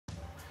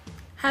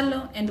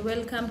Hello and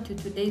welcome to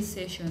today's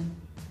session.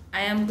 I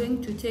am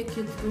going to take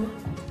you through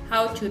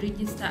how to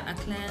register a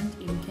client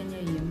in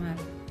KenyaEMR.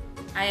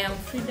 I am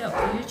Frida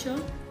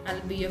Oyucho. I'll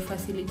be your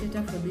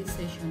facilitator for this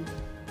session.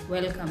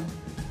 Welcome.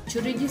 To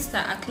register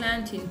a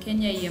client in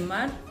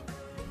KenyaEMR,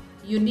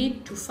 you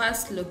need to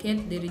first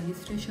locate the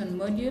registration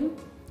module.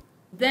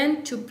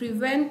 Then, to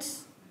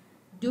prevent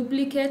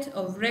duplicate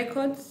of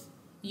records,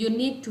 you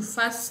need to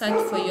first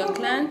search for your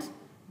client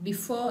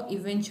before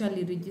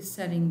eventually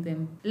registering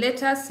them.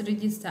 Let us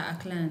register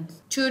a client.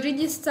 To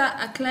register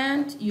a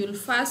client, you'll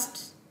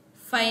first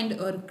find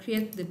or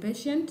create the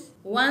patient.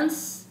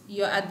 Once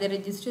you're at the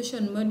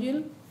registration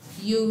module,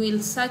 you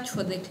will search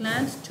for the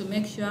client to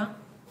make sure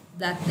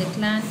that the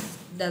client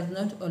does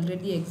not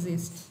already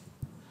exist.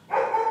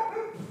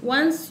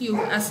 Once you've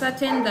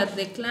ascertained that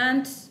the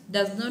client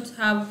does not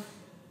have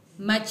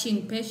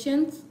matching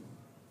patients,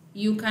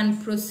 you can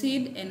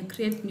proceed and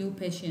create new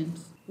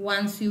patients.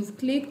 Once you've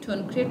clicked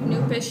on create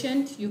new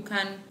patient, you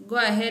can go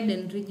ahead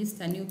and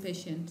register new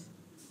patient.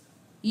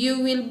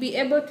 You will be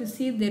able to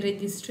see the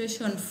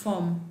registration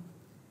form.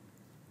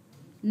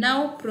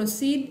 Now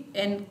proceed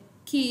and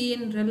key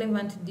in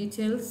relevant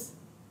details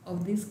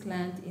of this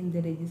client in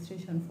the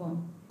registration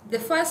form. The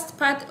first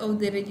part of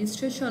the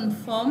registration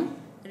form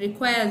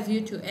requires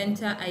you to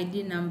enter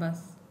ID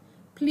numbers.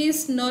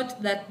 Please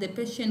note that the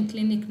patient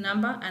clinic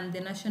number and the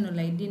national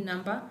ID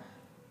number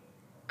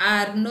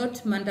are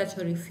not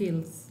mandatory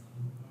fields.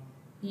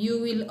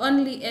 You will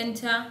only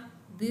enter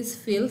these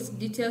fields,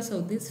 details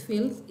of these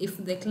fields,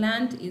 if the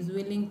client is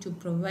willing to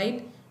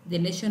provide the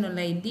national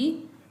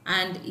ID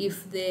and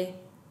if the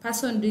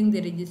person doing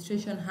the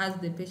registration has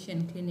the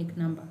patient clinic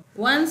number.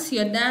 Once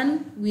you're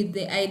done with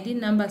the ID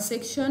number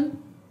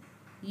section,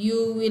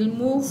 you will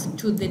move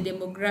to the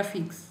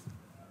demographics.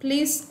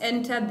 Please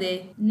enter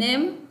the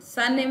name,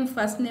 surname,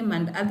 first name,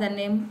 and other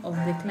name of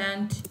the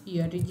client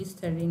you're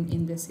registering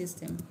in the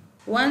system.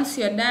 Once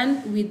you're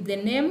done with the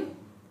name,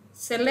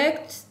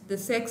 select the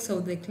sex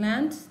of the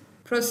client.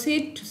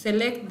 Proceed to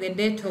select the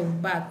date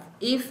of birth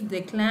if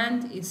the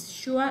client is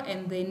sure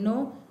and they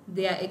know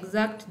their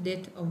exact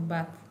date of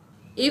birth.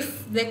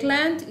 If the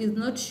client is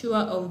not sure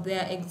of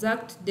their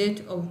exact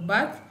date of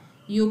birth,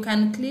 you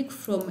can click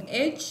from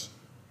age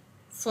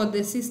for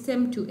the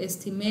system to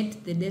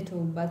estimate the date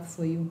of birth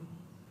for you.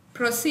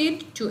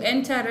 Proceed to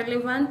enter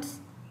relevant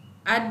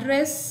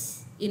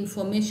address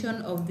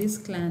information of this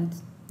client.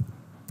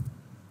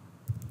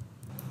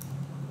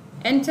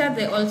 Enter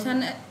the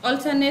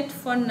alternate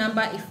phone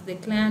number if the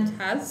client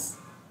has,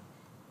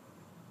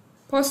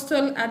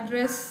 postal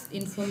address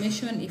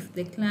information if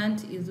the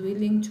client is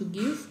willing to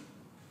give,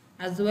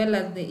 as well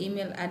as the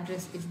email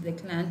address if the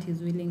client is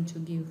willing to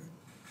give.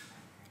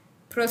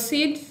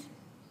 Proceed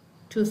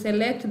to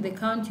select the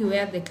county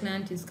where the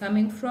client is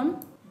coming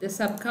from, the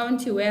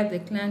sub-county where the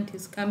client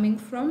is coming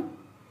from,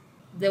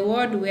 the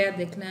ward where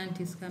the client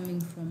is coming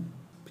from.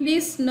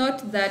 Please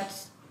note that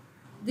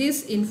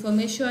this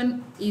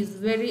information is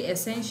very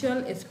essential,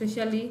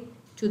 especially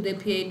to the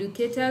peer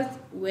educators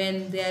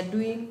when they are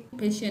doing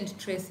patient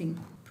tracing.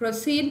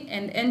 Proceed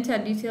and enter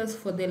details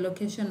for the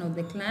location of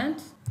the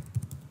client,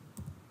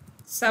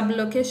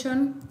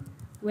 sub-location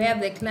where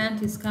the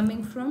client is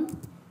coming from,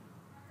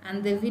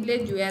 and the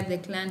village where the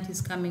client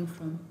is coming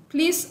from.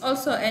 Please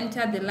also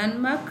enter the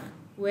landmark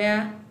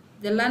where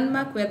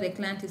the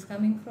client is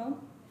coming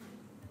from,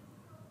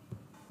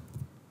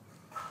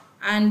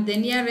 and the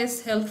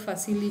nearest health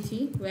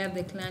facility where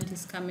the client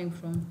is coming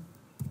from.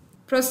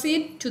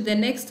 Proceed to the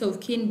next of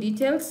kin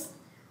details.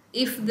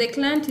 If the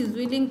client is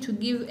willing to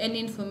give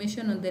any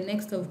information on the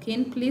next of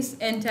kin, please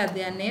enter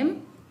their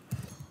name,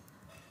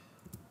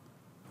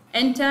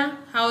 enter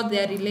how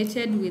they are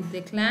related with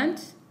the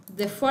client,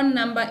 the phone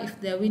number if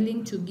they are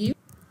willing to give,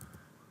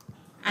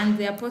 and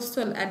their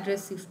postal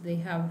address if they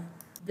have.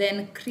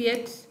 Then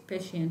create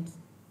patient.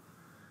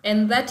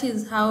 And that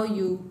is how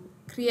you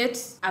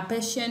create a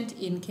patient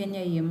in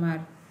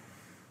KenyaEMR.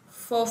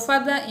 For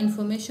further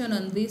information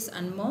on this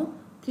and more,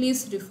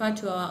 please refer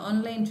to our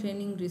online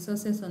training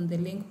resources on the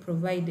link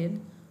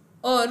provided,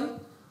 or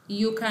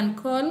you can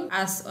call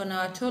us on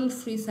our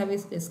toll-free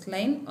service desk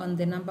line on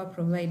the number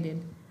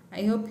provided.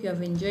 I hope you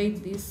have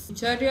enjoyed this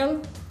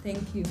tutorial.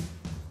 Thank you.